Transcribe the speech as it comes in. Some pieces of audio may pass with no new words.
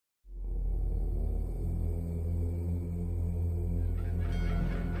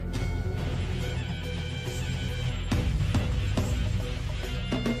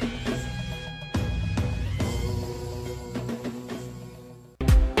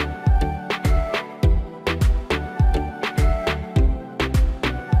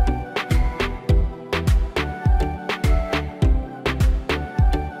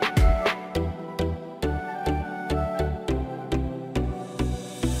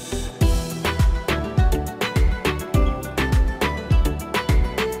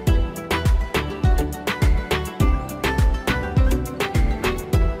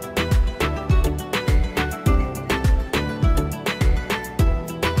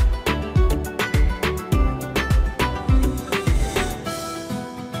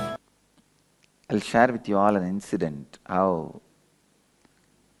I'll share with you all an incident how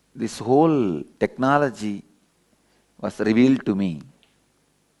this whole technology was revealed to me.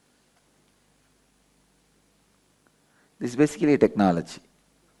 This is basically a technology,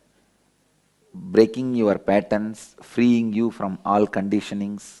 breaking your patterns, freeing you from all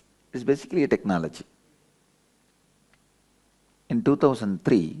conditionings. It's basically a technology. In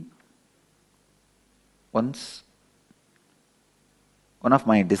 2003, once one of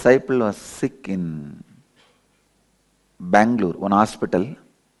my disciples was sick in Bangalore, one hospital.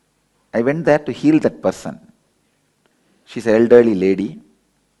 I went there to heal that person. She's an elderly lady.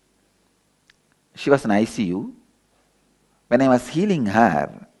 She was in ICU. When I was healing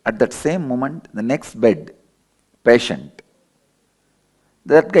her, at that same moment, the next bed patient,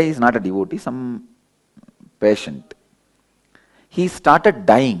 that guy is not a devotee, some patient, he started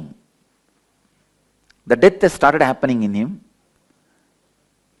dying. The death has started happening in him.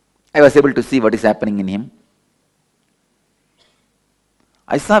 I was able to see what is happening in him.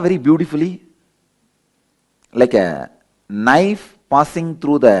 I saw very beautifully, like a knife passing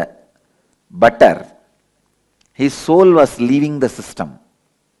through the butter. His soul was leaving the system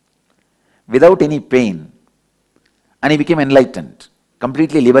without any pain, and he became enlightened,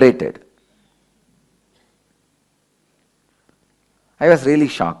 completely liberated. I was really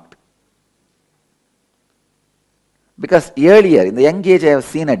shocked. Because earlier, in the young age, I have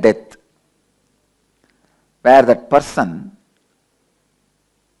seen a death where that person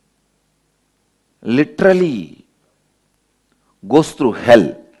literally goes through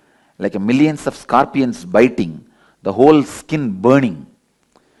hell, like millions of scorpions biting, the whole skin burning.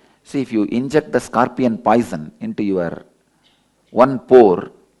 See, if you inject the scorpion poison into your one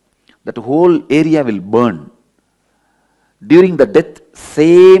pore, that whole area will burn. During the death,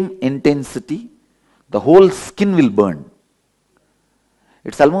 same intensity, the whole skin will burn.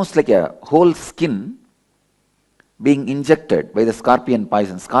 It's almost like a whole skin being injected by the scorpion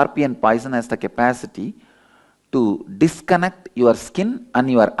poison. Scorpion poison has the capacity to disconnect your skin and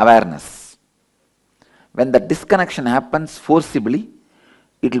your awareness. When the disconnection happens forcibly,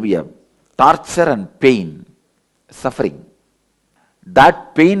 it will be a torture and pain, suffering.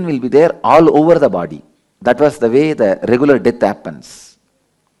 That pain will be there all over the body. That was the way the regular death happens.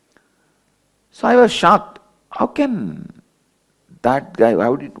 So I was shocked. How can that guy,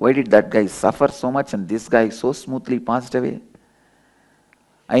 why did that guy suffer so much and this guy so smoothly passed away?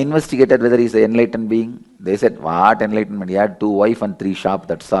 I investigated whether he's an enlightened being. They said, what enlightenment? He had 2 wives and 3 shops,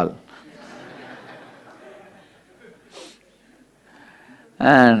 that's all.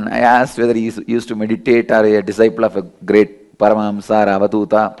 And I asked whether he used to meditate or a disciple of a great Paramahamsa or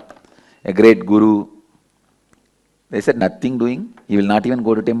Avadhuta, a great guru. They said nothing doing. He will not even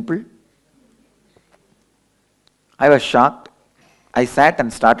go to temple. I was shocked. I sat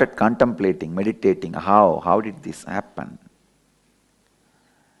and started contemplating, meditating. How did this happen?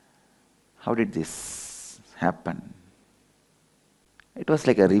 How did this happen? It was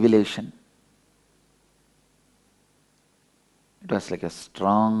like a revelation. It was like a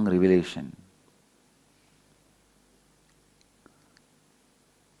strong revelation.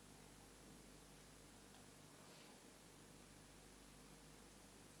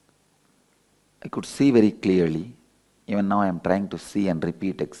 I could see very clearly. Even now I am trying to see and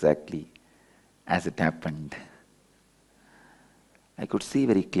repeat exactly as it happened. I could see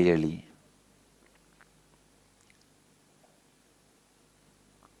very clearly.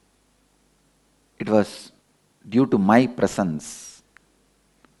 It was due to my presence.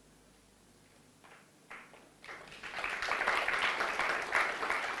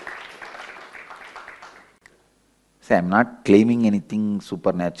 See, I am not claiming anything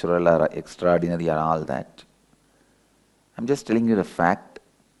supernatural or extraordinary or all that. I'm just telling you the fact.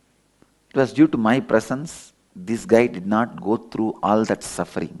 It was due to my presence, this guy did not go through all that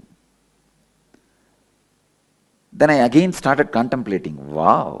suffering. Then I again started contemplating,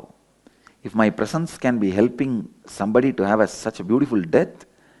 wow, if my presence can be helping somebody to have such a beautiful death,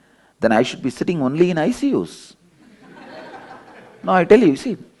 then I should be sitting only in ICUs. No, I tell you,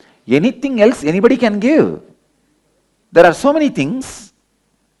 see, anything else anybody can give. There are so many things,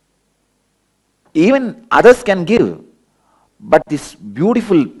 even others can give. But this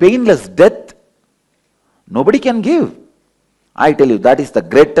beautiful, painless death, nobody can give. I tell you, that is the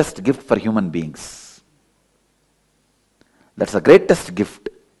greatest gift for human beings. That's the greatest gift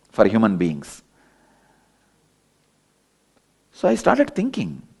for human beings. So I started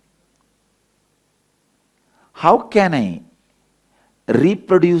thinking, how can I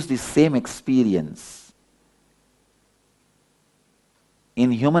reproduce the same experience in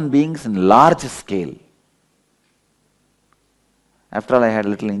human beings in large scale? After all, I had a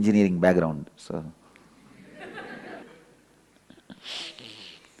little engineering background. So,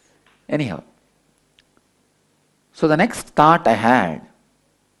 anyhow. So the next thought I had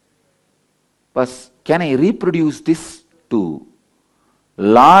was, can I reproduce this to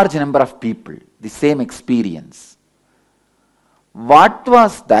large number of people, the same experience? What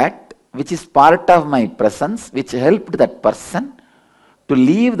was that which is part of my presence, which helped that person to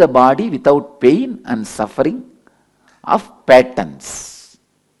leave the body without pain and suffering of patterns?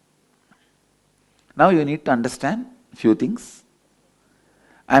 Now you need to understand a few things.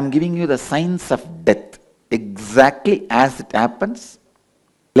 I am giving you the signs of death exactly as it happens.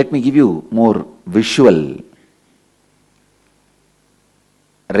 Let me give you more visual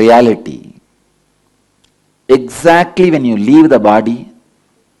reality. Exactly when you leave the body,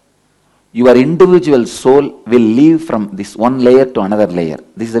 your individual soul will leave from this one layer to another layer.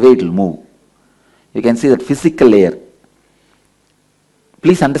 This is the way it will move. You can see that physical layer.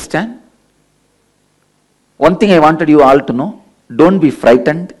 Please understand. One thing I wanted you all to know, don't be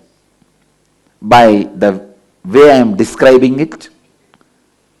frightened by the way I am describing it.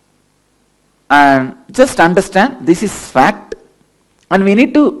 And just understand this is fact and we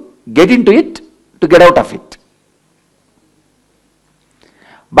need to get into it to get out of it.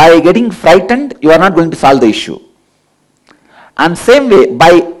 By getting frightened, you are not going to solve the issue. And same way,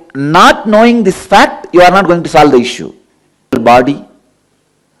 by not knowing this fact, you are not going to solve the issue. Your body,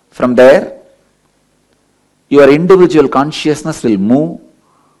 from there, your individual consciousness will move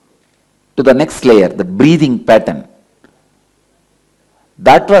to the next layer, the breathing pattern.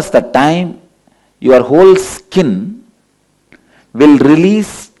 That was the time your whole skin will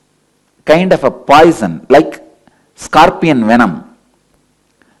release kind of a poison like scorpion venom.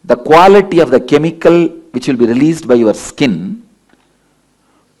 The quality of the chemical which will be released by your skin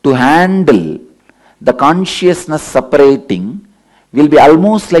to handle the consciousness separating will be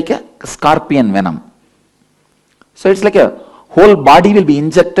almost like a scorpion venom. So it's like a whole body will be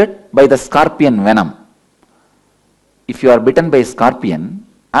injected by the scorpion venom. If you are bitten by a scorpion,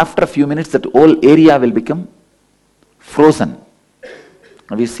 after a few minutes that whole area will become frozen.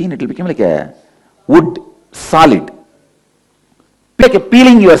 Have you seen? It will become like a wood, solid. Like a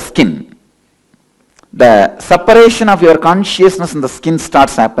peeling your skin. The separation of your consciousness and the skin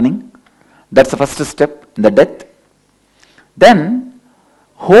starts happening. That's the first step in the death. Then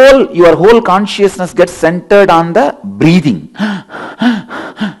your whole consciousness gets centered on the breathing.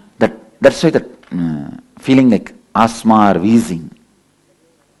 That's why that feeling like asthma or wheezing.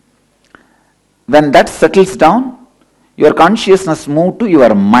 When that settles down, your consciousness moves to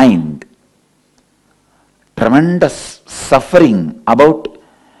your mind. Tremendous suffering about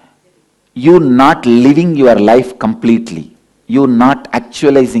you not living your life completely, you not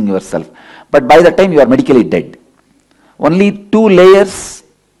actualizing yourself. But by the time you are medically dead, only 2 layers,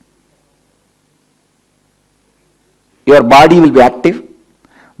 your body will be active.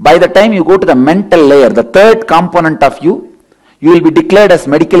 By the time you go to the mental layer, the third component of you, you will be declared as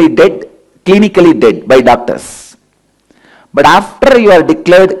medically dead, clinically dead by doctors. But after you are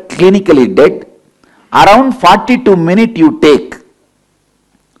declared clinically dead, around 42 minutes you take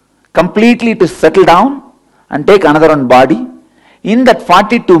completely to settle down and take another one body. In that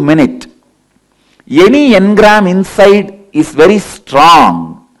 42 minutes, any engram inside is very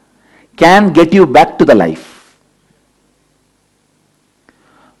strong, can get you back to the life.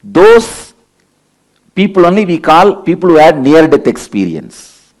 Those people only we call people who had near-death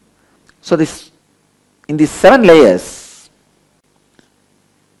experience. So in these 7 layers,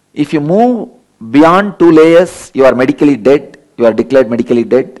 if you move beyond 2 layers, you are medically dead, you are declared medically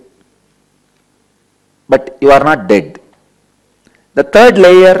dead, but you are not dead. The 3rd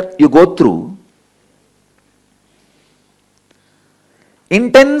layer you go through,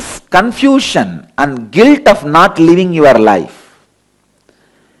 intense confusion and guilt of not living your life.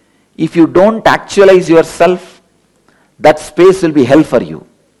 If you don't actualize yourself, that space will be hell for you.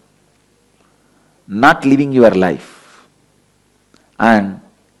 Not living your life. And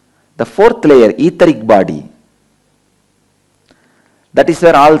the 4th layer, etheric body, that is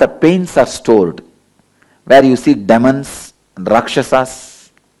where all the pains are stored, where you see demons,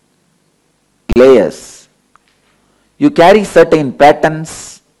 rakshasas, layers. You carry certain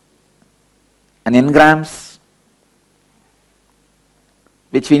patterns and engrams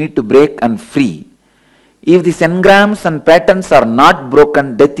which we need to break and free. If these engrams and patterns are not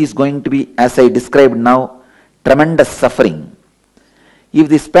broken, death is going to be, as I described now, tremendous suffering. If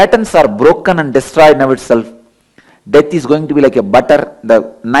these patterns are broken and destroyed now itself, death is going to be like a butter,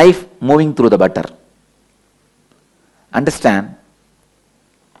 the knife moving through the butter. Understand?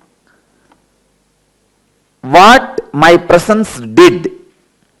 What my presence did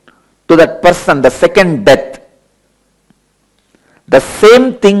to that person, the second death, the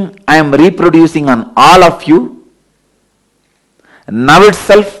same thing I am reproducing on all of you now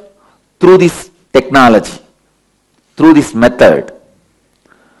itself through this technology, through this method.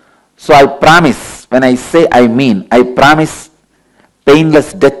 So I promise, when I say I mean, I promise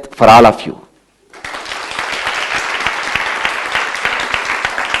painless death for all of you.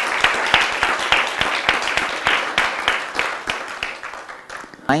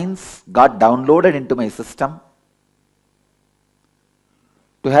 Science got downloaded into my system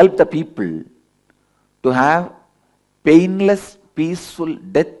to help the people to have painless, peaceful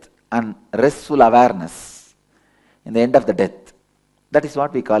death and restful awareness in the end of the death. That is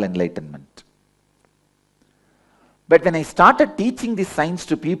what we call enlightenment. But when I started teaching this science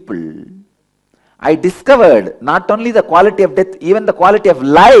to people, I discovered not only the quality of death, even the quality of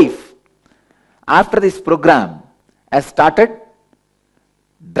life after this program has started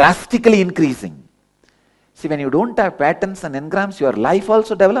drastically increasing. See, when you don't have patterns and engrams, your life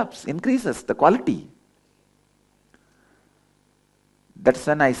also develops, increases the quality. That's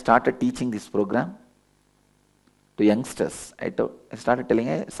when I started teaching this program to youngsters. I started telling,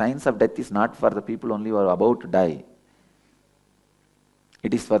 hey, science of death is not for the people only who are about to die.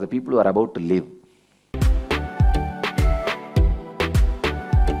 It is for the people who are about to live.